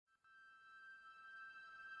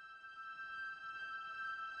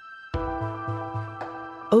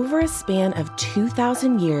Over a span of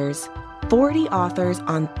 2,000 years, 40 authors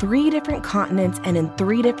on 3 different continents and in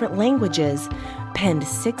 3 different languages penned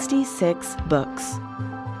 66 books,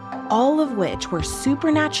 all of which were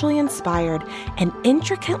supernaturally inspired and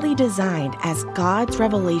intricately designed as God's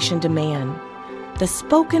revelation to man. The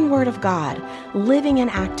spoken word of God, living and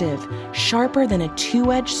active, sharper than a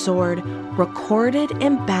 2-edged sword, recorded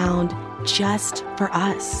and bound just for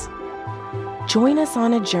us. Join us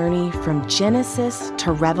on a journey from Genesis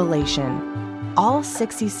to Revelation, all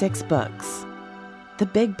 66 books. The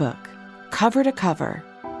Big Book, cover to cover.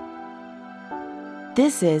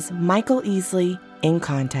 This is Michael Easley in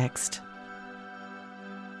Context.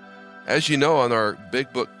 As you know, on our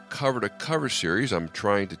Big Book Cover to Cover series, I'm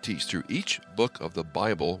trying to teach through each book of the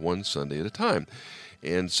Bible one Sunday at a time.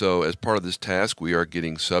 And so as part of this task, we are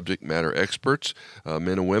getting subject matter experts,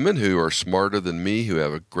 men and women who are smarter than me, who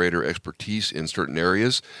have a greater expertise in certain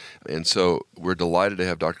areas. And so we're delighted to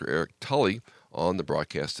have Dr. Eric Tulley on the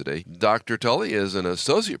broadcast today. Dr. Tulley is an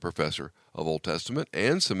associate professor of Old Testament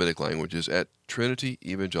and Semitic languages at Trinity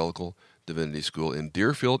Evangelical Divinity School in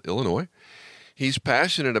Deerfield, Illinois. He's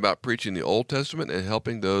passionate about preaching the Old Testament and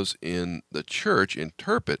helping those in the church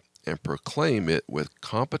interpret and proclaim it with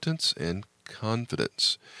competence and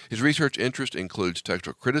confidence. His research interest includes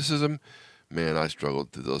textual criticism. Man, I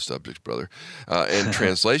struggled through those subjects, brother. And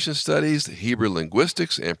translation studies, Hebrew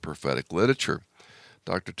linguistics, and prophetic literature.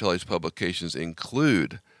 Dr. Tulley's publications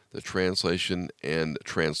include the translation and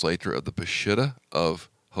translator of the Peshitta of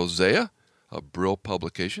Hosea, a Brill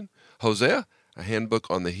publication. Hosea, a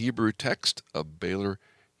handbook on the Hebrew text, a Baylor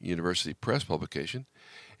University Press publication.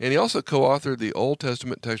 And he also co-authored the Old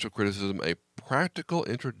Testament Textual Criticism, a Practical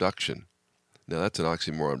Introduction. Now, that's an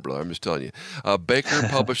oxymoron, brother. I'm just telling you. Baker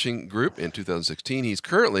Publishing Group in 2016. He's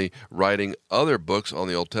currently writing other books on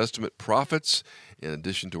the Old Testament prophets, in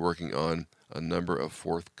addition to working on a number of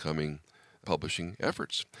forthcoming publishing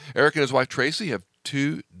efforts. Eric and his wife, Tracy, have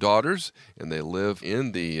 2 daughters, and they live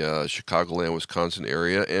in the Chicagoland, Wisconsin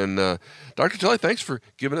area. And Dr. Tulley, thanks for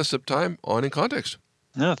giving us some time on In Context.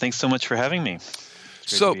 No, thanks so much for having me.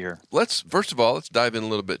 So let's dive in a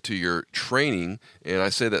little bit to your training. And I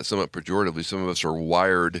say that somewhat pejoratively. Some of us are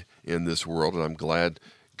wired in this world, and I'm glad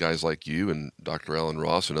guys like you and Dr. Alan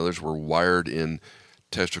Ross and others were wired in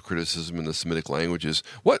textual criticism in the Semitic languages.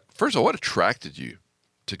 First of all, what attracted you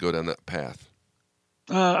to go down that path?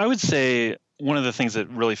 I would say one of the things that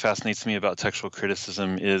really fascinates me about textual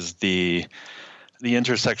criticism is the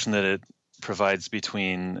intersection that it provides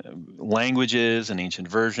between languages and ancient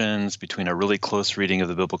versions, between a really close reading of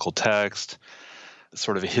the biblical text,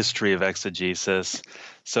 sort of a history of exegesis.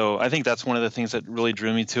 So I think that's one of the things that really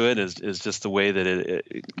drew me to it is just the way that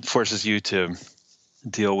it forces you to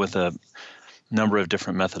deal with a number of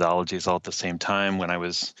different methodologies all at the same time. When I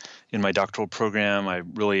was in my doctoral program, I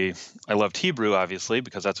loved Hebrew, obviously,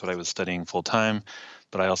 because that's what I was studying full time,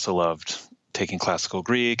 but I also loved taking classical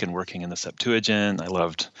Greek and working in the Septuagint. I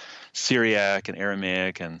loved Syriac and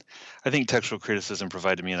Aramaic, and I think textual criticism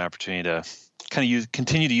provided me an opportunity to kind of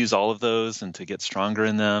continue to use all of those and to get stronger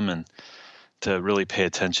in them and to really pay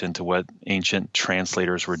attention to what ancient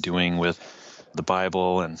translators were doing with the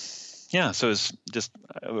Bible. And yeah, so it's just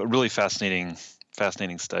a really fascinating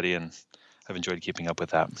study, and I've enjoyed keeping up with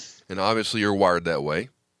that. And obviously you're wired that way,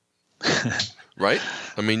 right?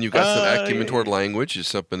 I mean, you've got some acumen toward language. Is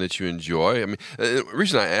something that you enjoy. I mean, the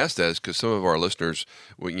reason I ask that is because some of our listeners,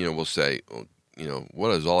 will say, what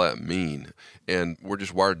does all that mean? And we're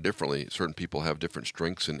just wired differently. Certain people have different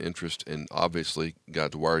strengths and interests, and obviously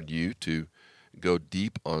God's wired you to go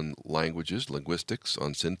deep on languages, linguistics,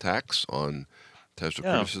 on syntax, on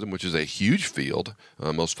textual criticism, which is a huge field.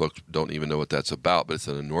 Most folks don't even know what that's about, but it's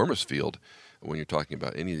an enormous field when you're talking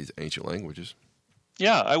about any of these ancient languages.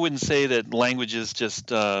 Yeah, I wouldn't say that languages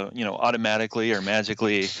just, automatically or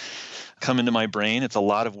magically come into my brain. It's a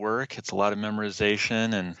lot of work. It's a lot of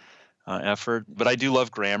memorization and effort. But I do love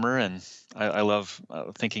grammar, and I love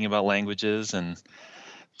thinking about languages and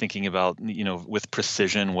thinking about, with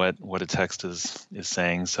precision what a text is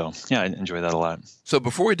saying. So, yeah, I enjoy that a lot. So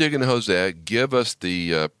before we dig into Hosea, give us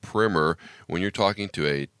the primer when you're talking to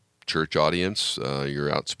a church audience,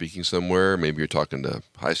 you're out speaking somewhere, maybe you're talking to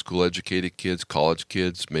high school educated kids, college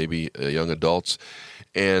kids, maybe young adults,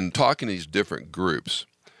 and talking to these different groups.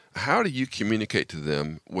 How do you communicate to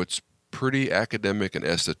them what's pretty academic and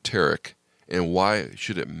esoteric, and why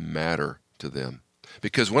should it matter to them?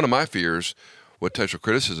 Because one of my fears with textual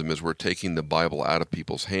criticism is we're taking the Bible out of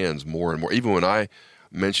people's hands more and more. Even when I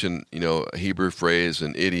mention, a Hebrew phrase,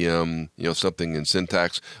 an idiom, something in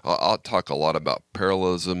syntax, I'll talk a lot about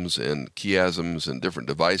parallelisms and chiasms and different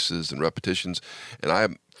devices and repetitions, and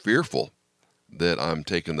I'm fearful that I'm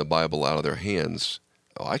taking the Bible out of their hands.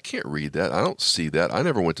 Oh, I can't read that. I don't see that. I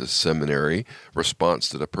never went to seminary response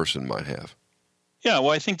that a person might have. Yeah,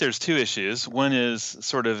 well, I think there's two issues. One is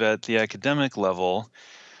sort of at the academic level.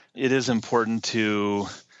 It is important to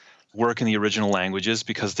work in the original languages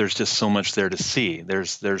because there's just so much there to see.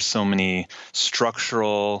 There's so many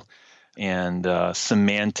structural and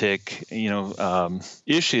semantic,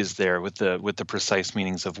 issues there with the precise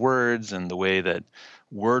meanings of words and the way that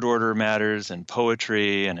word order matters in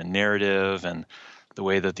poetry and in narrative, and the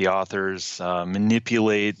way that the authors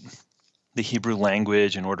manipulate the Hebrew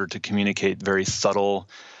language in order to communicate very subtle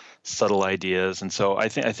ideas. And so I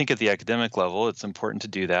think at the academic level, it's important to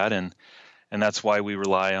do that, and that's why we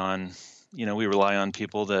rely on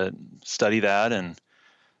people that study that and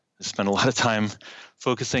spend a lot of time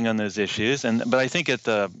focusing on those issues. But I think at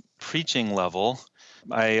the preaching level,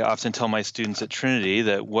 I often tell my students at Trinity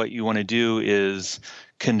that what you want to do is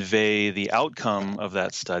convey the outcome of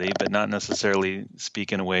that study, but not necessarily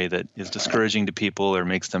speak in a way that is discouraging to people or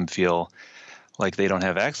makes them feel like they don't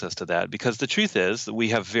have access to that. Because the truth is that we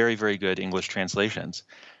have very, very good English translations,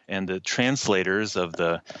 and the translators of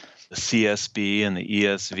the CSB and the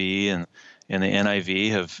ESV and the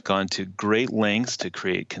NIV have gone to great lengths to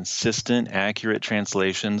create consistent, accurate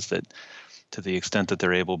translations that, to the extent that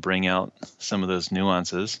they're able, bring out some of those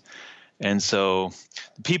nuances. And so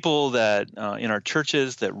people that in our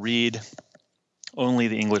churches that read only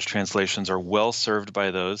the English translations are well served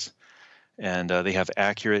by those, and they have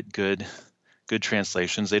accurate, good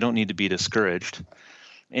translations. They don't need to be discouraged.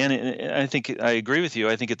 And I think I agree with you.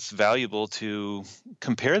 I think it's valuable to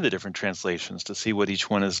compare the different translations to see what each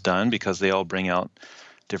one has done, because they all bring out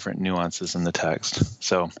different nuances in the text.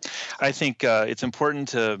 So I think it's important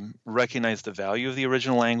to recognize the value of the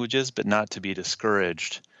original languages, but not to be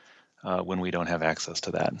discouraged when we don't have access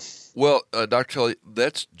to that. Well, Dr. Tulley,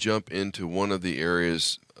 let's jump into one of the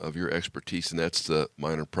areas of your expertise, and that's the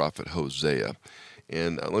minor prophet Hosea.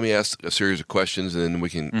 And let me ask a series of questions, and then we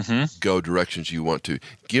can go directions you want to.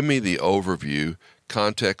 Give me the overview,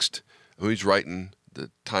 context, who he's writing, the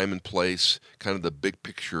time and place, kind of the big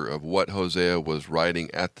picture of what Hosea was writing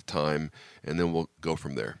at the time, and then we'll go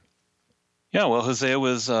from there. Yeah, well, Hosea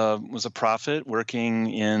was a prophet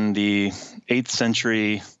working in the 8th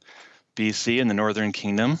century BC in the northern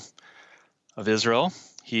kingdom of Israel.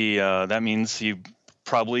 That means he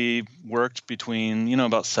probably worked between,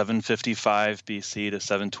 about 755 BC to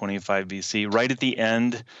 725 BC, right at the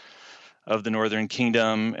end of the northern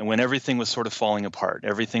kingdom, and when everything was sort of falling apart.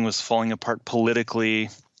 Everything was falling apart politically.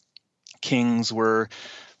 Kings were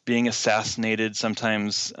being assassinated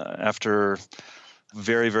sometimes after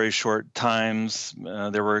very, very short times.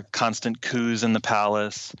 There were constant coups in the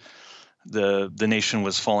palace. The nation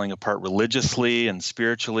was falling apart religiously and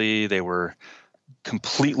spiritually. They were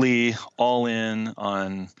completely all in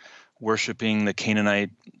on worshiping the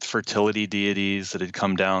Canaanite fertility deities that had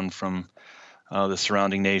come down from the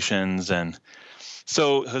surrounding nations. And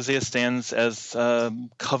so Hosea stands as a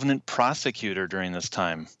covenant prosecutor during this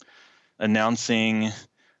time, announcing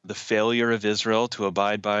the failure of Israel to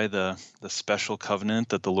abide by the special covenant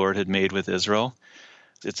that the Lord had made with Israel.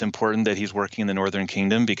 It's important that he's working in the northern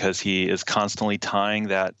kingdom because he is constantly tying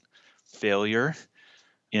that failure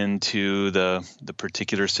into the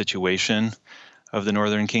particular situation of the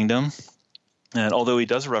northern kingdom. And although he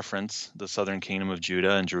does reference the southern kingdom of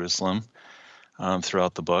Judah and Jerusalem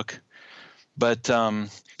throughout the book, but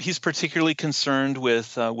he's particularly concerned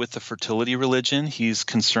with the fertility religion. He's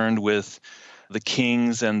concerned with the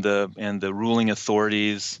kings and the ruling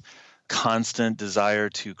authorities' constant desire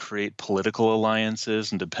to create political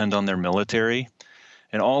alliances and depend on their military.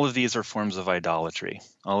 And all of these are forms of idolatry.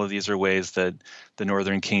 All of these are ways that the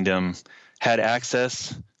northern kingdom had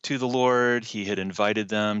access to the Lord. He had invited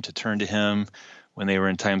them to turn to him when they were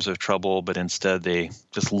in times of trouble, but instead they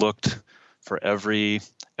just looked for every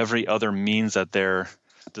other means at their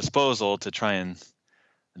disposal to try and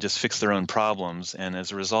just fix their own problems. And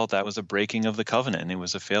as a result, that was a breaking of the covenant, and it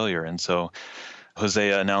was a failure. And so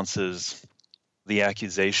Hosea announces the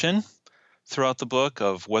accusation throughout the book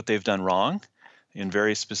of what they've done wrong in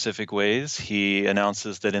very specific ways. He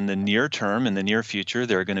announces that in the near term, in the near future,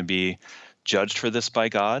 they're going to be judged for this by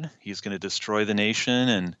God. He's going to destroy the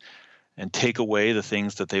nation and take away the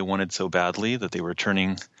things that they wanted so badly, that they were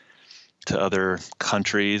turning to other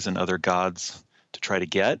countries and other gods to try to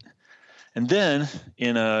get. And then,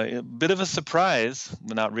 in a bit of a surprise,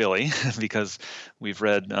 but not really, because we've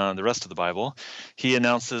read the rest of the Bible, he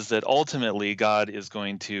announces that ultimately God is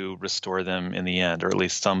going to restore them in the end, or at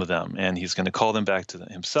least some of them. And he's going to call them back to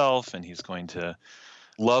himself, and he's going to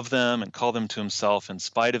love them and call them to himself in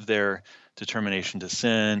spite of their determination to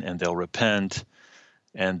sin, and they'll repent,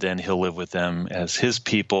 and then he'll live with them as his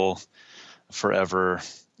people forever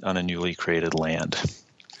on a newly created land.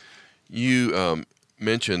 You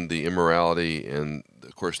mentioned the immorality and,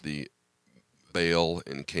 of course, the Baal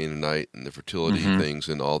and Canaanite and the fertility things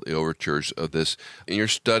and all the overtures of this. In your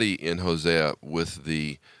study in Hosea with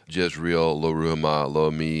the Jezreel, Lo Ruhamah, Lo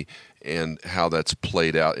Ami, and how that's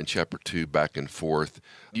played out in chapter 2 back and forth,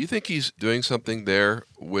 do you think he's doing something there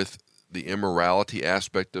with the immorality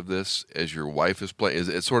aspect of this as your wife is playing? Is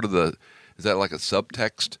it sort of is that like a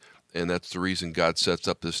subtext, and that's the reason God sets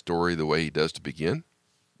up this story the way he does to begin?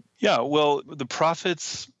 Yeah, well, the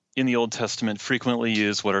prophets in the Old Testament frequently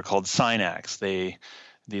use what are called sign acts.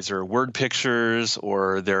 These are word pictures,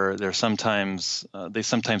 or they're sometimes they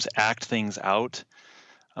sometimes act things out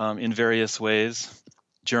in various ways.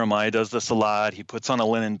 Jeremiah does this a lot. He puts on a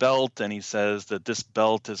linen belt, and he says that this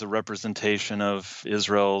belt is a representation of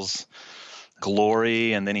Israel's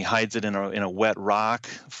glory, and then he hides it in a wet rock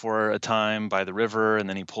for a time by the river, and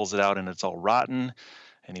then he pulls it out, and it's all rotten.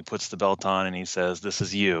 And he puts the belt on and he says, "This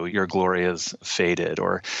is you. Your glory is faded."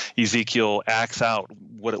 Or Ezekiel acts out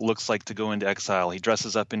what it looks like to go into exile. He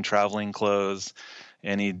dresses up in traveling clothes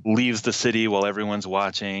and he leaves the city while everyone's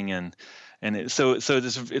watching. So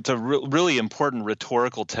it's a really important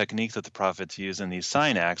rhetorical technique that the prophets use in these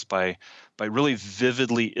sign acts by really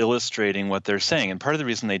vividly illustrating what they're saying. And part of the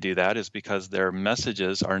reason they do that is because their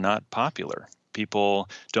messages are not popular. People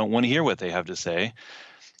don't want to hear what they have to say.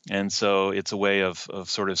 And so it's a way of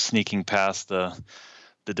sort of sneaking past the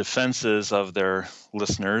defenses of their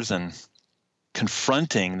listeners and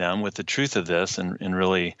confronting them with the truth of this in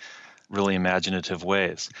really, really imaginative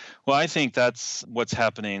ways. Well, I think that's what's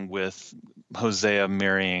happening with Hosea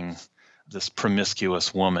marrying this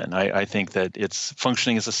promiscuous woman. I think that it's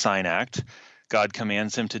functioning as a sign act. God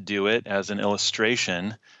commands him to do it as an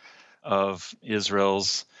illustration of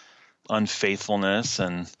Israel's unfaithfulness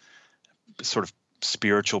and sort of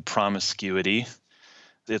spiritual promiscuity.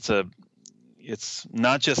 It's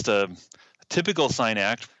not just a typical sign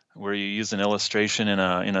act where you use an illustration in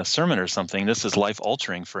a sermon or something. This is life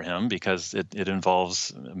altering for him because it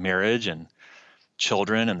involves marriage and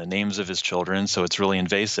children and the names of his children. So it's really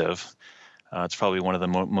invasive. It's probably one of the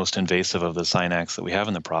most invasive of the sign acts that we have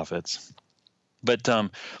in the prophets. But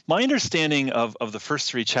my understanding of the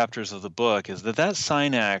first 3 chapters of the book is that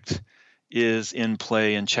sign act is in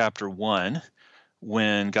play in chapter 1,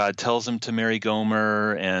 when God tells him to marry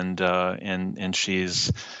Gomer, and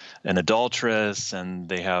she's an adulteress, and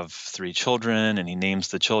they have 3 children, and he names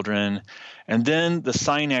the children. And then the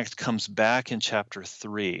sign act comes back in chapter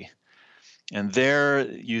 3. And there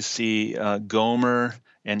you see Gomer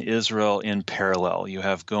and Israel in parallel. You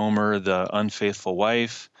have Gomer, the unfaithful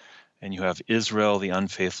wife, and you have Israel, the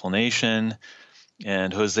unfaithful nation.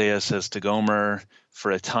 And Hosea says to Gomer,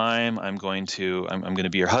 "For a time, I'm going to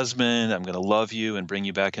be your husband. I'm going to love you and bring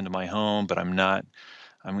you back into my home. But I'm not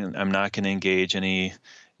going to engage any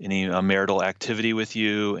marital activity with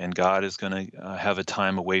you. And God is going to have a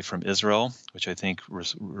time away from Israel," which I think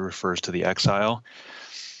refers to the exile.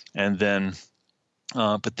 And then,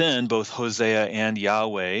 but then both Hosea and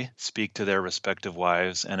Yahweh speak to their respective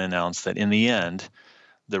wives and announce that in the end,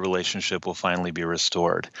 the relationship will finally be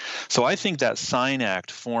restored. So I think that sign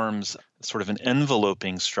act forms sort of an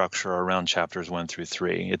enveloping structure around chapters 1 through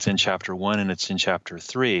 3. It's in chapter 1 and it's in chapter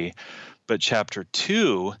 3, but chapter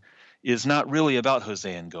 2 is not really about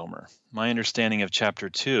Hosea and Gomer. My understanding of chapter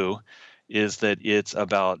 2 is that it's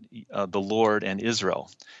about the Lord and Israel.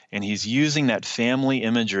 And he's using that family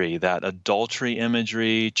imagery, that adultery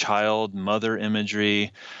imagery, child, mother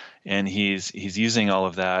imagery, and he's using all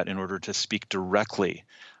of that in order to speak directly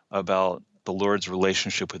about the Lord's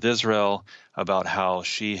relationship with Israel, about how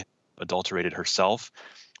she adulterated herself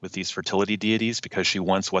with these fertility deities because she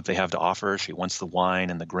wants what they have to offer. She wants the wine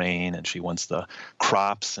and the grain, and she wants the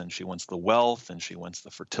crops, and she wants the wealth, and she wants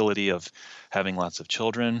the fertility of having lots of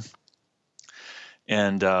children.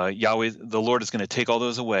 And Yahweh, the Lord, is going to take all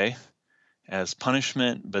those away as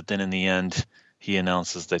punishment, but then in the end, he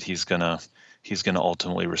announces that he's going to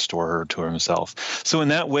ultimately restore her to himself. So in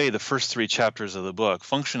that way, the first 3 chapters of the book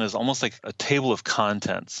function as almost like a table of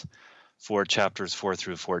contents for chapters 4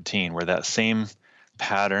 through 14, where that same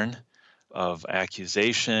pattern of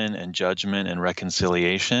accusation and judgment and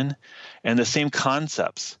reconciliation, and the same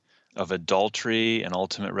concepts of adultery and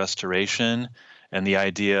ultimate restoration, and the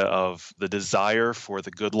idea of the desire for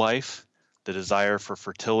the good life, the desire for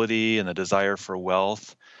fertility, and the desire for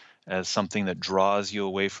wealth as something that draws you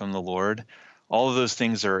away from the Lord. All of those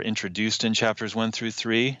things are introduced in chapters 1 through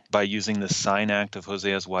 3 by using the sign act of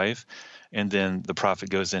Hosea's wife. And then the prophet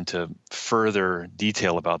goes into further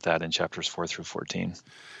detail about that in chapters 4 through 14.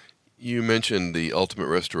 You mentioned the ultimate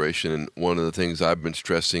restoration, and one of the things I've been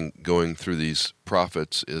stressing going through these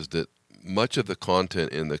prophets is that much of the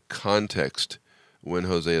content in the context when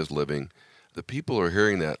Hosea is living, the people who are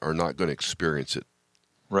hearing that are not going to experience it.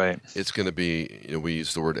 Right. It's going to be, we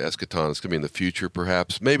use the word eschaton, it's going to be in the future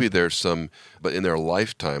perhaps. Maybe there's some, but in their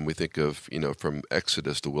lifetime, we think of, from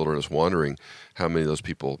Exodus, the wilderness wandering, how many of those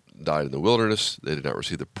people died in the wilderness. They did not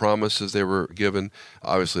receive the promises they were given.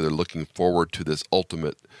 Obviously, they're looking forward to this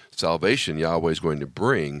ultimate salvation Yahweh is going to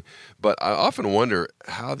bring. But I often wonder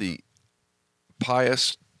how the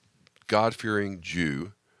pious, God-fearing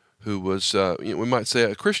Jew who was, we might say,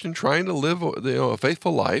 a Christian trying to live a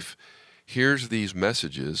faithful life, hears these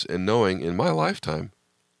messages and knowing in my lifetime,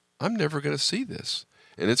 I'm never going to see this.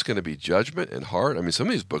 And it's going to be judgment and hard. I mean, some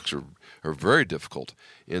of these books are very difficult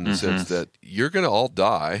in the sense that you're going to all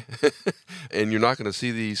die and you're not going to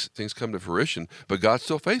see these things come to fruition, but God's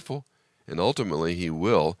still faithful. And ultimately, he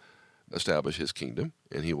will establish his kingdom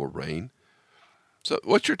and he will reign. So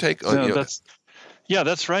what's your take on Yeah,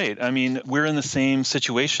 that's right. I mean, we're in the same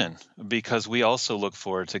situation because we also look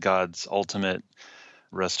forward to God's ultimate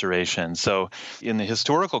restoration. So in the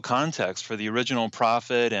historical context for the original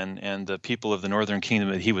prophet and the people of the northern kingdom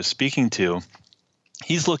that he was speaking to,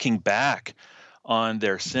 he's looking back on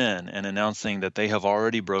their sin and announcing that they have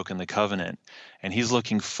already broken the covenant. And he's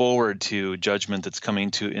looking forward to judgment that's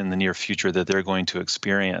coming to in the near future that they're going to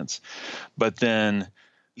experience. But then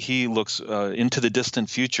he looks into the distant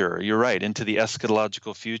future. You're right, into the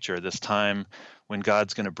eschatological future, this time when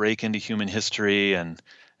God's going to break into human history and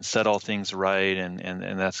set all things right,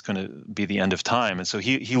 and that's going to be the end of time. And so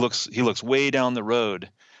he looks way down the road,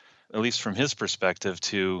 at least from his perspective,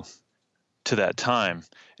 to that time.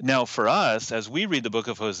 Now, for us, as we read the book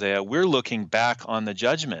of Hosea, we're looking back on the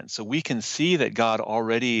judgment. So we can see that God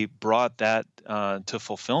already brought that to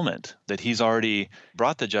fulfillment, that he's already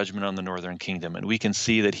brought the judgment on the northern kingdom. And we can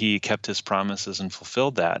see that he kept his promises and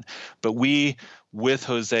fulfilled that. But we, with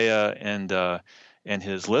Hosea and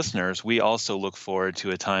his listeners, we also look forward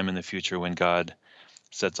to a time in the future when God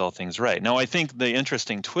sets all things right. Now, I think the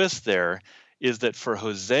interesting twist there is that for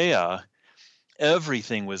Hosea,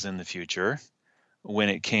 everything was in the future when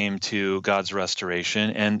it came to God's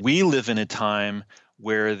restoration. And we live in a time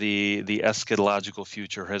where the eschatological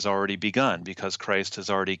future has already begun because Christ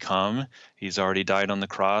has already come. He's already died on the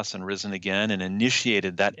cross and risen again and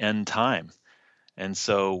initiated that end time. And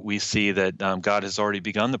so we see that God has already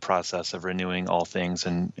begun the process of renewing all things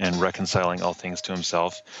and reconciling all things to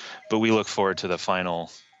himself. But we look forward to the final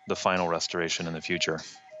restoration in the future.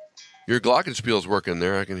 Your glockenspiel is working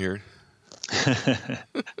there, I can hear it.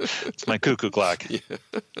 It's my cuckoo clock. Yeah.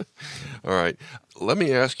 All right. Let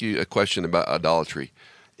me ask you a question about idolatry.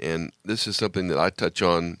 And this is something that I touch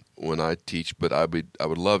on when I teach, but I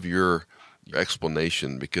would love your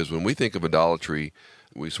explanation, because when we think of idolatry,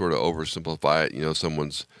 we sort of oversimplify it.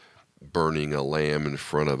 Someone's burning a lamb in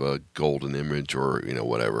front of a golden image or,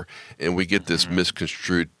 whatever. And we get this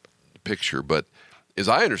misconstrued picture. But as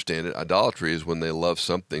I understand it, idolatry is when they love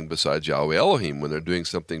something besides Yahweh Elohim, when they're doing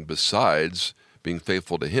something besides being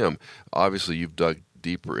faithful to him. Obviously, you've dug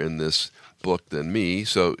deeper in this book than me.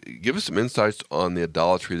 So give us some insights on the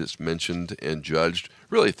idolatry that's mentioned and judged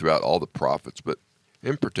really throughout all the prophets, but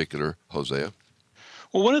in particular, Hosea.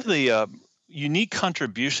 Well, one of the unique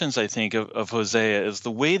contributions, I think, of Hosea is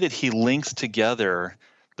the way that he links together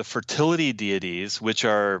the fertility deities, which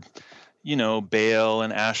are, Baal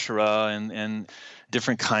and Asherah and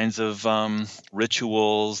different kinds of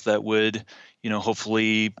rituals that would,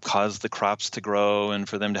 hopefully cause the crops to grow and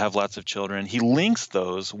for them to have lots of children. He links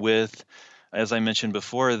those with, as I mentioned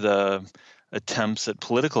before, the attempts at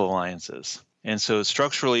political alliances. And so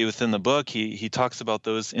structurally within the book, he talks about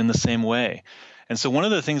those in the same way. And so one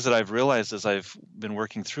of the things that I've realized as I've been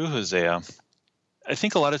working through Hosea, I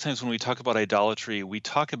think a lot of times when we talk about idolatry, we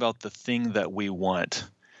talk about the thing that we want.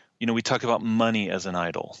 We talk about money as an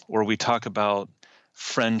idol, or we talk about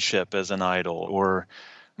friendship as an idol, or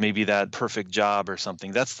maybe that perfect job or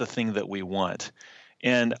something. That's the thing that we want.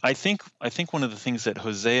 And I think one of the things that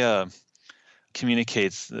Hosea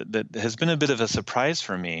communicates that has been a bit of a surprise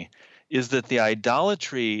for me is that the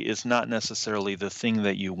idolatry is not necessarily the thing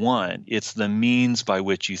that you want. It's the means by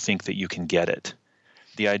which you think that you can get it.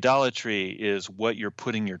 The idolatry is what you're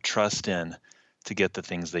putting your trust in to get the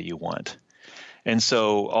things that you want. And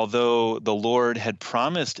so although the Lord had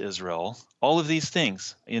promised Israel all of these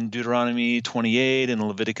things in Deuteronomy 28 and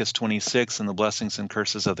Leviticus 26 and the blessings and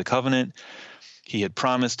curses of the covenant, He had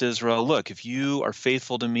promised Israel, look, if you are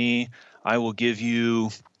faithful to me, I will give you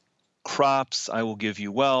crops, I will give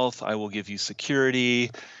you wealth, I will give you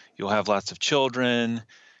security, you'll have lots of children,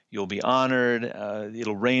 you'll be honored,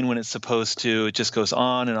 it'll rain when it's supposed to. It just goes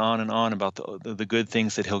on and on and on about the good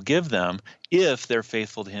things that he'll give them if they're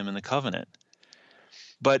faithful to him in the covenant.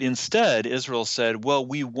 But instead, Israel said, well,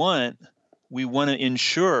 we want to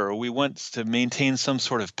ensure, we want to maintain some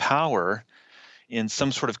sort of power in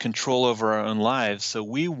some sort of control over our own lives. So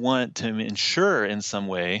we want to ensure in some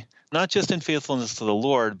way, not just in faithfulness to the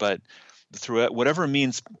Lord, but through whatever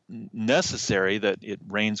means necessary, that it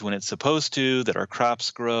rains when it's supposed to, that our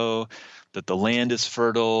crops grow, that the land is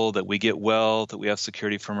fertile, that we get wealth, that we have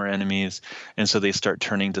security from our enemies. And so they start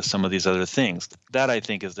turning to some of these other things. That, I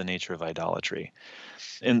think, is the nature of idolatry.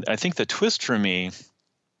 And I think the twist for me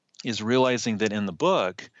is realizing that in the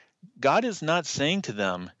book, God is not saying to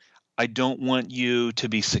them, I don't want you to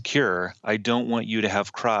be secure. I don't want you to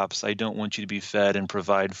have crops. I don't want you to be fed and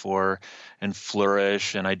provide for and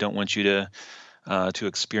flourish. And I don't want you to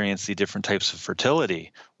experience the different types of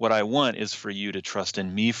fertility. What I want is for you to trust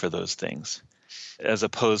in me for those things, as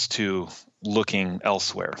opposed to looking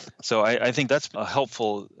elsewhere. So I think that's a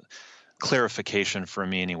helpful clarification for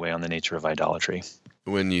me anyway on the nature of idolatry.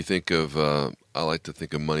 When you think of, I like to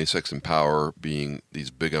think of money, sex, and power being these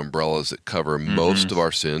big umbrellas that cover most of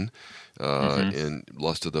our sin, and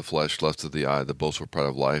lust of the flesh, lust of the eye, the boastful pride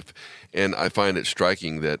of life. And I find it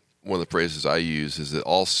striking that one of the phrases I use is that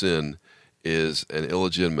all sin is an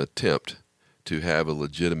illegitimate attempt to have a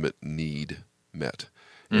legitimate need met.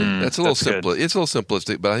 And that's a little simple. It's a little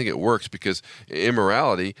simplistic, but I think it works because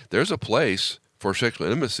immorality, there's a place for sexual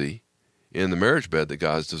intimacy in the marriage bed that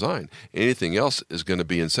God's designed. Anything else is going to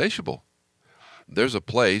be insatiable. There's a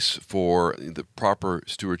place for the proper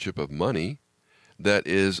stewardship of money that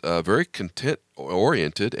is very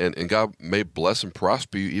content-oriented, and God may bless and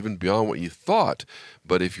prosper you even beyond what you thought.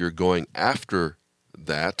 But if you're going after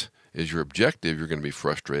that as your objective, you're going to be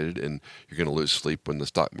frustrated, and you're going to lose sleep when the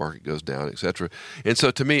stock market goes down, etc. And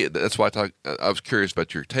so to me, that's why I was curious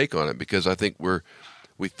about your take on it, because I think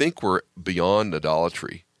we think we're beyond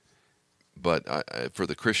idolatry. But for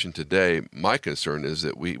the Christian today, my concern is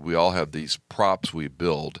that we all have these props we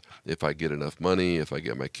build. If I get enough money, if I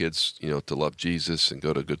get my kids, to love Jesus and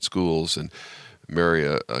go to good schools and marry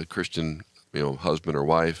a Christian, husband or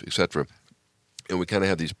wife, etc. And we kind of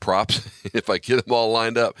have these props. If I get them all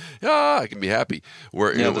lined up, I can be happy.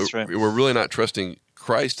 That's right. We're really not trusting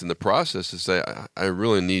Christ in the process to say, I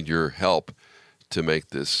really need your help to make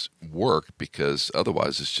this work, because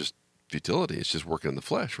otherwise it's just futility. It's just working in the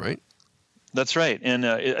flesh, right? That's right. And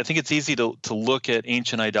I think it's easy to look at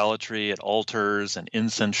ancient idolatry at altars and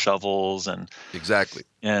incense shovels and exactly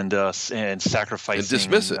and sacrificing and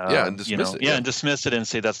dismiss it. And dismiss it and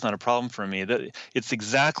say that's not a problem for me. It's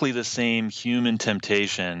exactly the same human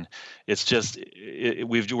temptation. It's just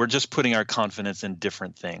we're just putting our confidence in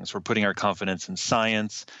different things. We're putting our confidence in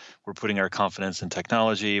science. We're putting our confidence in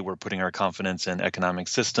technology. We're putting our confidence in economic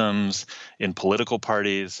systems, in political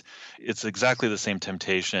parties. It's exactly the same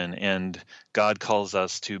temptation. And God calls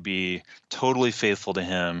us to be totally faithful to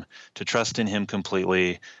him, to trust in him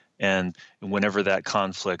completely. And whenever that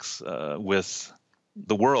conflicts with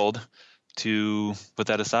the world, to put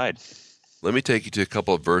that aside. Let me take you to a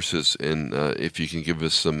couple of verses, and if you can give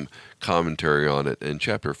us some commentary on it. In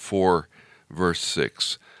chapter 4, verse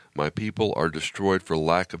 6, my people are destroyed for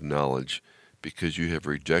lack of knowledge. Because you have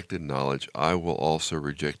rejected knowledge, I will also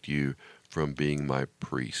reject you from being my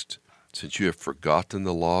priest. Since you have forgotten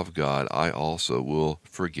the law of God, I also will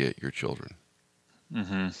forget your children.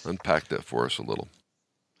 Unpack that for us a little.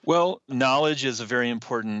 Well, knowledge is a very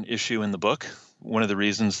important issue in the book. One of the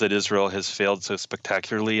reasons that Israel has failed so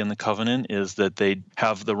spectacularly in the covenant is that they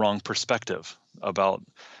have the wrong perspective about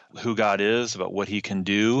who God is, about what he can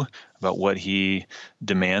do, about what he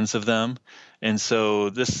demands of them. And so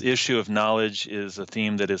this issue of knowledge is a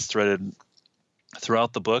theme that is threaded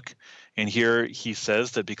throughout the book. And here he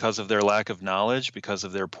says that because of their lack of knowledge, because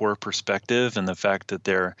of their poor perspective and the fact that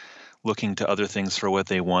they're looking to other things for what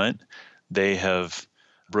they want, they have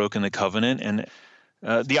broken the covenant. And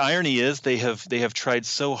the irony is they have tried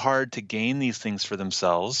so hard to gain these things for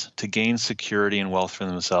themselves, to gain security and wealth for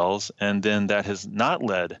themselves, and then that has not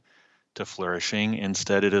led to flourishing.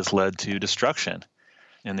 Instead, it has led to destruction.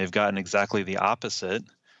 And they've gotten exactly the opposite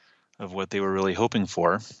of what they were really hoping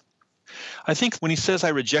for. I think when he says, I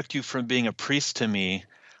reject you from being a priest to me,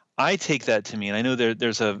 I take that to mean, I know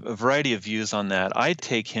there's a variety of views on that. I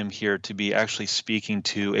take him here to be actually speaking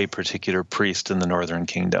to a particular priest in the northern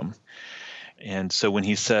kingdom. And so when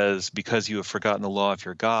he says, because you have forgotten the law of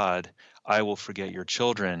your God, I will forget your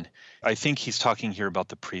children. I think he's talking here about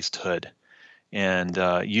the priesthood and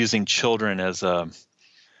using children as a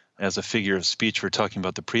figure of speech. We're talking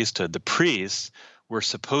about the priesthood. The priests were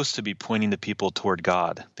supposed to be pointing the people toward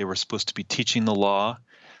God. They were supposed to be teaching the law.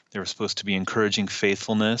 They were supposed to be encouraging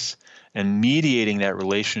faithfulness and mediating that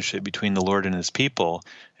relationship between the Lord and his people.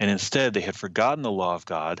 And instead, they had forgotten the law of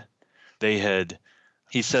God. They had,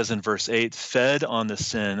 he says in verse 8, fed on the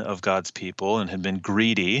sin of God's people and had been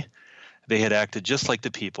greedy. They had acted just like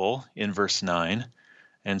the people in verse 9.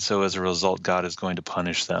 And so as a result, God is going to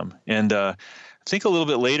punish them. And I think a little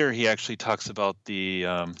bit later, he actually talks about the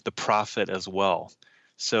prophet as well.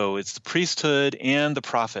 So it's the priesthood and the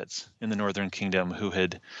prophets in the northern kingdom who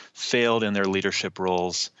had failed in their leadership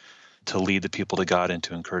roles to lead the people to God and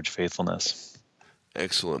to encourage faithfulness.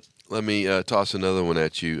 Excellent. Let me toss another one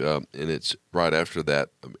at you, and it's right after that.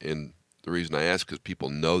 And the reason I ask is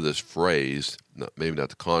people know this phrase, maybe not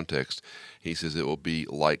the context. He says it will be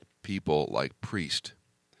like people, like priests.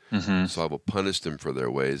 Mm-hmm. So I will punish them for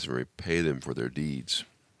their ways and repay them for their deeds.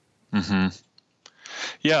 Mm-hmm.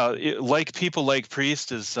 Yeah, like people, like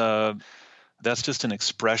priest is that's just an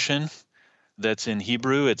expression that's in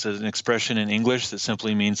Hebrew. It's an expression in English that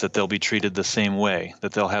simply means that they'll be treated the same way,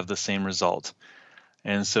 that they'll have the same result.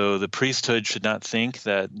 And so the priesthood should not think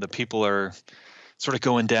that the people are sort of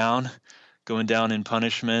going down in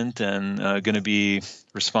punishment and going to be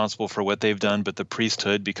responsible for what they've done, but the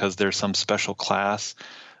priesthood, because they're some special class,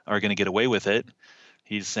 are going to get away with it.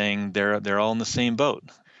 He's saying they're all in the same boat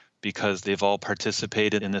because they've all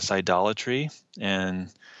participated in this idolatry,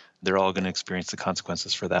 and they're all going to experience the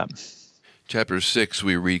consequences for that. Chapter 6,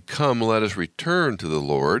 we read, "Come, let us return to the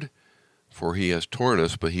Lord, for he has torn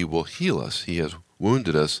us, but he will heal us. He has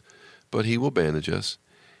wounded us, but he will bandage us.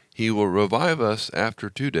 He will revive us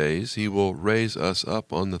after 2 days. He will raise us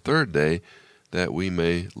up on the third day, that we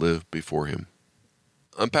may live before him."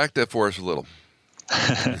 Unpack that for us a little.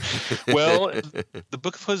 Well, the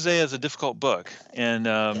book of Hosea is a difficult book, and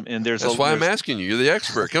there's That's why I'm asking you. You're the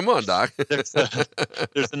expert. Come on, Doc.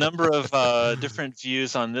 there's a number of different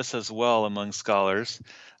views on this as well among scholars.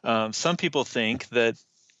 Some people think that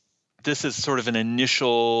this is sort of an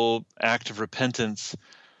initial act of repentance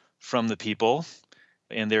from the people,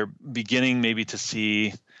 and they're beginning maybe to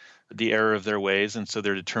see the error of their ways, and so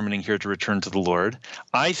they're determining here to return to the Lord.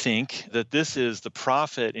 I think that this is the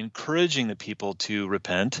prophet encouraging the people to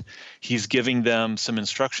repent. He's giving them some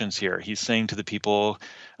instructions here. He's saying to the people,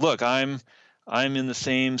 look, I'm in the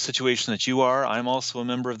same situation that you are. I'm also a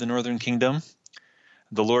member of the northern kingdom.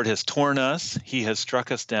 The Lord has torn us. He has struck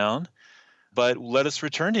us down. But let us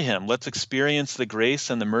return to him. Let's experience the grace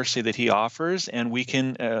and the mercy that he offers, and we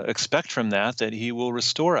can expect from that he will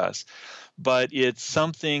restore us. But it's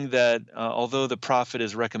something that, although the prophet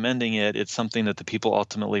is recommending it, it's something that the people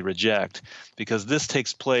ultimately reject, because this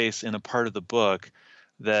takes place in a part of the book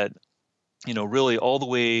that, really all the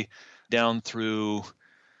way down through,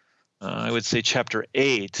 I would say, chapter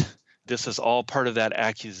 8, this is all part of that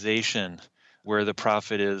accusation where the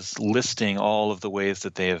prophet is listing all of the ways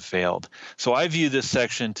that they have failed. So I view this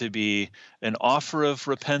section to be an offer of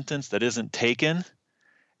repentance that isn't taken,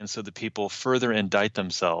 and so the people further indict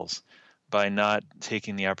themselves by not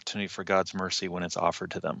taking the opportunity for God's mercy when it's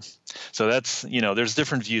offered to them. So that's, there's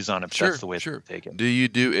different views on it, but that's the way to take it. Do you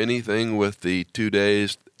do anything with the 2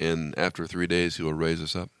 days, and after 3 days he will raise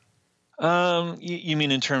us up? You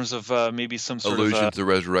mean in terms of maybe some sort allusion of to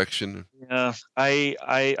resurrection? Yeah,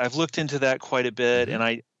 I've looked into that quite a bit,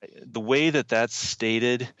 and the way that that's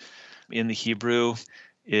stated in the Hebrew,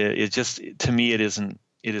 it just, to me, it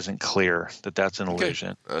isn't clear that that's an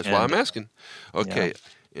allusion. That's why I'm asking. Okay. Yeah.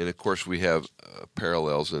 And, of course, we have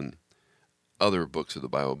parallels in other books of the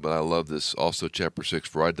Bible, but I love this also, chapter 6,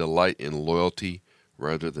 "For I delight in loyalty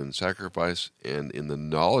rather than sacrifice, and in the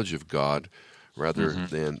knowledge of God rather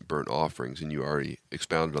than burnt offerings." And you already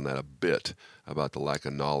expounded on that a bit, about the lack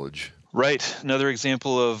of knowledge. Right. Another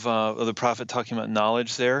example of the prophet talking about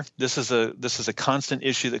knowledge there. This is a constant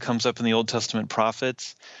issue that comes up in the Old Testament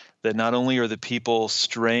prophets, that not only are the people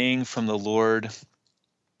straying from the Lord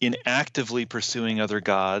in actively pursuing other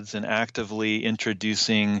gods and actively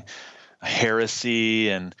introducing heresy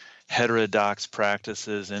and heterodox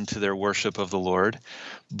practices into their worship of the Lord,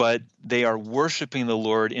 but they are worshiping the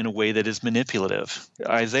Lord in a way that is manipulative.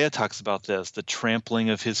 Isaiah talks about this, the trampling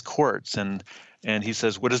of his courts, and he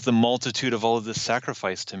says, "What is the multitude of all of this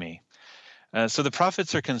sacrifice to me?" So the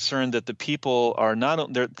prophets are concerned that the people are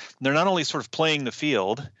they're not only sort of playing the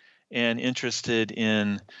field and interested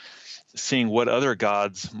in seeing what other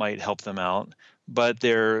gods might help them out, but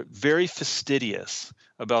they're very fastidious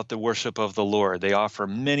about the worship of the Lord. They offer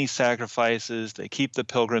many sacrifices, they keep the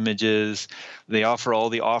pilgrimages, they offer all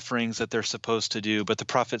the offerings that they're supposed to do, but the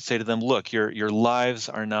prophets say to them, look, your lives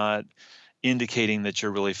are not indicating that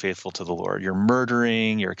you're really faithful to the Lord. You're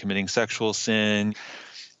murdering, you're committing sexual sin,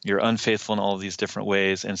 you're unfaithful in all of these different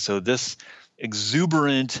ways. And so this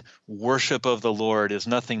exuberant worship of the Lord is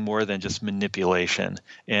nothing more than just manipulation.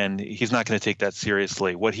 And he's not going to take that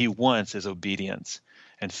seriously. What he wants is obedience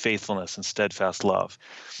and faithfulness and steadfast love.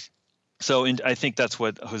 So I think that's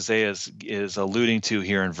what Hosea is alluding to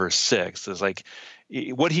here in verse 6. It's like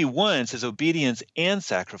what he wants is obedience and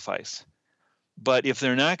sacrifice. But if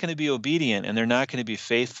they're not going to be obedient and they're not going to be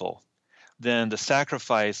faithful, then the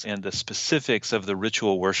sacrifice and the specifics of the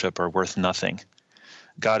ritual worship are worth nothing.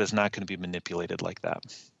 God is not going to be manipulated like that.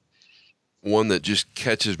 One that just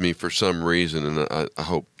catches me for some reason, and I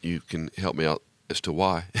hope you can help me out as to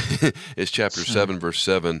why, is chapter 7, verse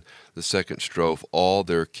 7, the second strophe. All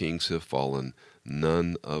their kings have fallen,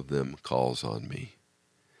 none of them calls on me.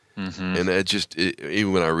 Mm-hmm. And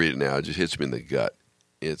even when I read it now, it just hits me in the gut.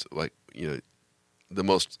 It's like, the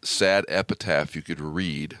most sad epitaph you could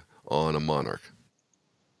read on a monarch.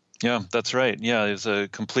 Yeah, that's right. Yeah, it's a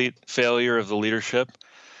complete failure of the leadership.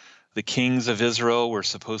 The kings of Israel were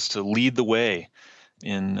supposed to lead the way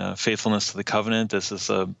in faithfulness to the covenant. This is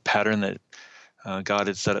a pattern that God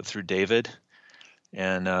had set up through David.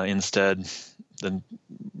 And instead, the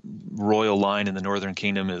royal line in the northern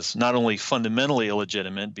kingdom is not only fundamentally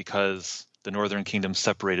illegitimate because the northern kingdom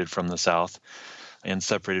separated from the south and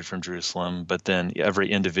separated from Jerusalem, but then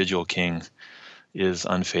every individual king is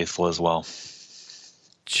unfaithful as well.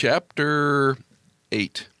 Chapter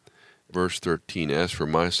 8, verse 13, as for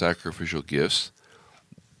my sacrificial gifts,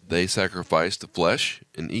 they sacrifice the flesh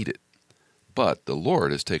and eat it. But the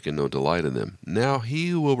Lord has taken no delight in them. Now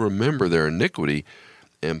he will remember their iniquity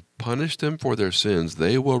and punish them for their sins.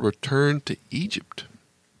 They will return to Egypt.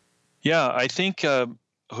 Yeah, I think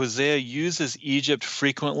Hosea uses Egypt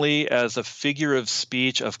frequently as a figure of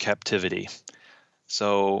speech of captivity.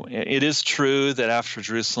 So it is true that after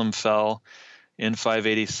Jerusalem fell in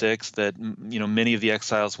 586 that many of the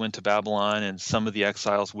exiles went to Babylon and some of the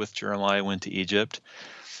exiles with Jeremiah went to Egypt.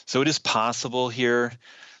 So it is possible here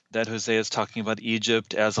that Hosea is talking about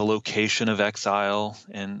Egypt as a location of exile.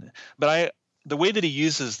 But the way that he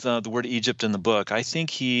uses the word Egypt in the book, I think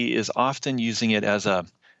he is often using it as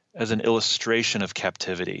an illustration of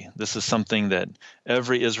captivity. This is something that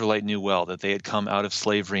every Israelite knew well, that they had come out of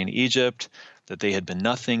slavery in Egypt, that they had been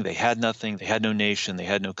nothing, they had no nation, they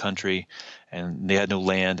had no country, and they had no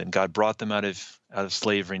land, and God brought them out of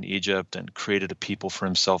slavery in Egypt and created a people for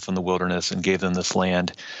himself in the wilderness and gave them this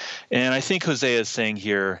land. And I think Hosea is saying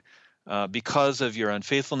here, because of your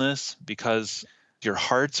unfaithfulness, because your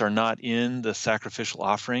hearts are not in the sacrificial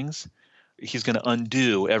offerings, he's going to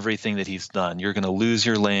undo everything that he's done. You're going to lose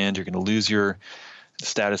your land, you're going to lose your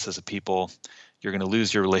status as a people, you're going to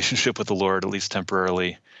lose your relationship with the Lord, at least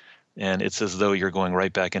temporarily. And it's as though you're going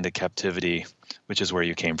right back into captivity, which is where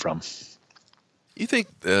you came from. You think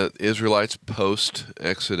Israelites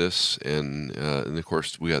post-Exodus, and of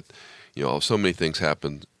course we got, so many things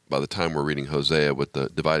happened by the time we're reading Hosea with the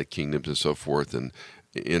divided kingdoms and so forth, and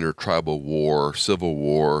intertribal war, civil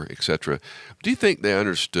war, etc. Do you think they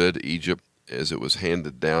understood Egypt as it was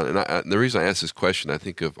handed down? And the reason I ask this question, I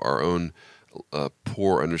think of our own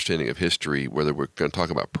poor understanding of history, whether we're going to talk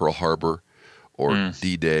about Pearl Harbor or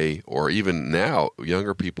D-Day, or even now,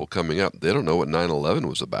 younger people coming up, they don't know what 9/11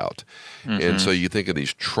 was about. Mm-hmm. And so you think of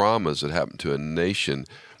these traumas that happened to a nation,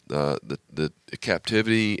 the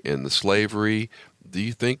captivity and the slavery. Do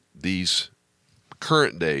you think these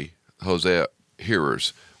current-day Hosea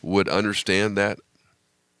hearers would understand that?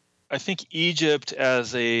 I think Egypt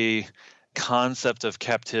as a concept of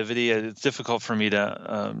captivity, it's difficult for me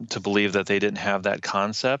to believe that they didn't have that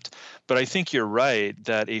concept. But I think you're right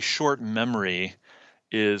that a short memory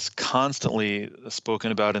is constantly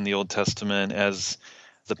spoken about in the Old Testament as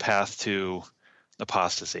the path to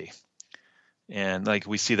apostasy. And like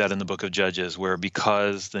we see that in the book of Judges, where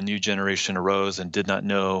because the new generation arose and did not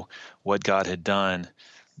know what God had done,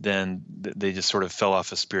 then they just sort of fell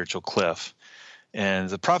off a spiritual cliff. And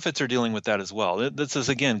the prophets are dealing with that as well. This is,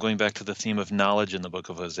 again, going back to the theme of knowledge in the book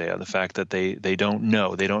of Hosea, the fact that they don't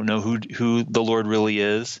know. They don't know who the Lord really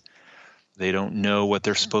is. They don't know what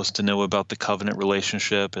they're supposed to know about the covenant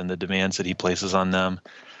relationship and the demands that he places on them.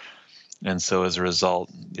 And so as a result,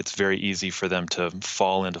 it's very easy for them to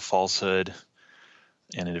fall into falsehood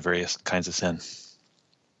and into various kinds of sin.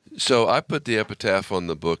 So I put the epitaph on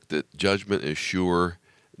the book that judgment is sure,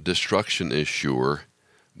 destruction is sure,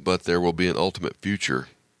 but there will be an ultimate future.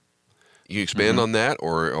 You expand on that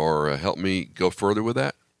or help me go further with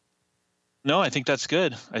that? No, I think that's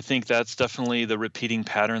good. I think that's definitely the repeating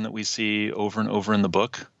pattern that we see over and over in the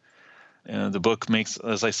book. The book makes,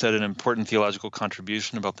 as I said, an important theological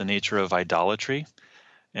contribution about the nature of idolatry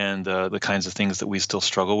and the kinds of things that we still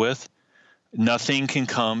struggle with. Nothing can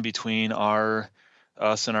come between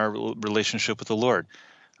us and our relationship with the Lord.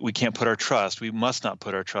 We can't put our trust. We must not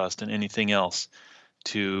put our trust in anything else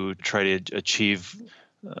to try to achieve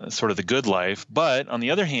sort of the good life. But on the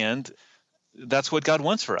other hand, that's what God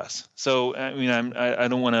wants for us. So, I mean, I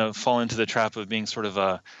don't want to fall into the trap of being sort of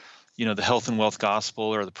the health and wealth gospel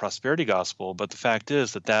or the prosperity gospel. But the fact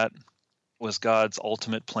is that was God's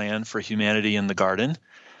ultimate plan for humanity in the garden,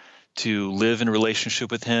 to live in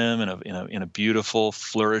relationship with Him in a beautiful,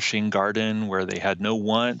 flourishing garden where they had no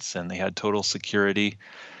wants and they had total security.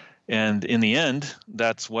 And in the end,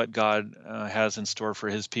 that's what God has in store for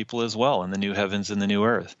His people as well, in the new heavens and the new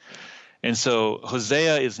earth. And so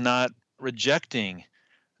Hosea is not rejecting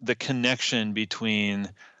the connection between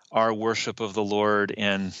our worship of the Lord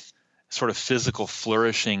and sort of physical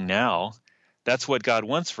flourishing now. That's what God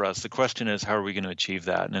wants for us. The question is, how are we going to achieve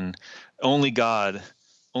that? And only God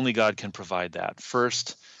can provide that.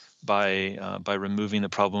 First, by removing the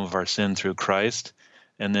problem of our sin through Christ,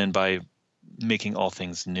 and then by making all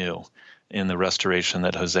things new in the restoration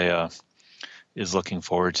that Hosea is looking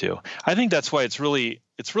forward to. I think that's why it's really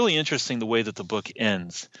interesting the way that the book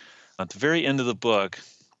ends. At the very end of the book,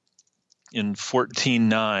 in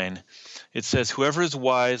 14:9, it says, "Whoever is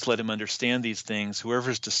wise, let him understand these things. Whoever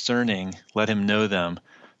is discerning, let him know them.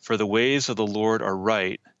 For the ways of the Lord are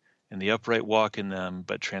right, and the upright walk in them,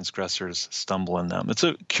 but transgressors stumble in them." It's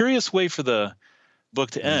a curious way for the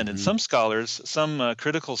book to end. And some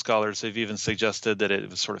critical scholars have even suggested that it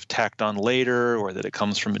was sort of tacked on later, or that it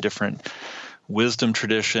comes from a different wisdom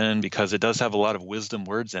tradition, because it does have a lot of wisdom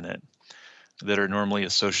words in it that are normally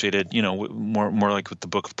associated, more like with the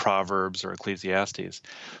book of Proverbs or Ecclesiastes.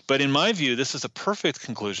 But in my view, this is a perfect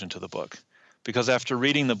conclusion to the book, because after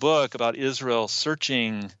reading the book about Israel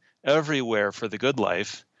searching everywhere for the good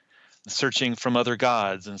life, searching from other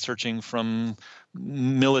gods and searching from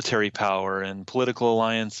military power and political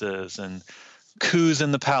alliances and coups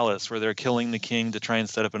in the palace where they're killing the king to try and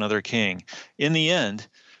set up another king, in the end,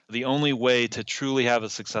 the only way to truly have a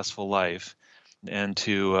successful life and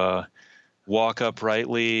to walk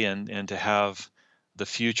uprightly and to have the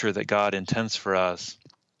future that God intends for us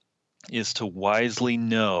is to wisely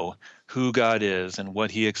know who God is and what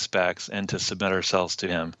He expects, and to submit ourselves to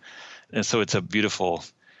Him. And so it's a beautiful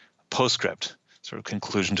postscript, sort of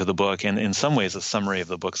conclusion to the book, and in some ways a summary of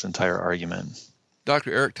the book's entire argument.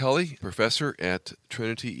 Dr. Eric Tulley, professor at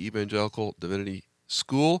Trinity Evangelical Divinity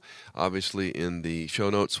School. Obviously, in the show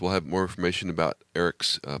notes, we'll have more information about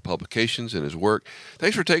Eric's publications and his work.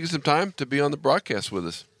 Thanks for taking some time to be on the broadcast with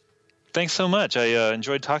us. Thanks so much. I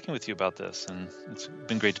enjoyed talking with you about this, and it's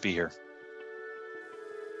been great to be here.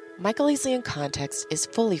 Michael Easley in Context is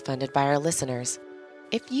fully funded by our listeners.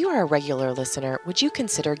 If you are a regular listener, would you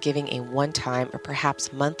consider giving a one-time or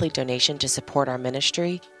perhaps monthly donation to support our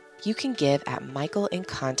ministry? You can give at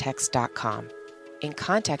michaelincontext.com. In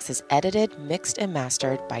Context is edited, mixed, and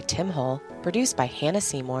mastered by Tim Hull, produced by Hannah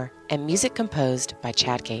Seymour, and music composed by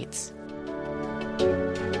Chad Gates.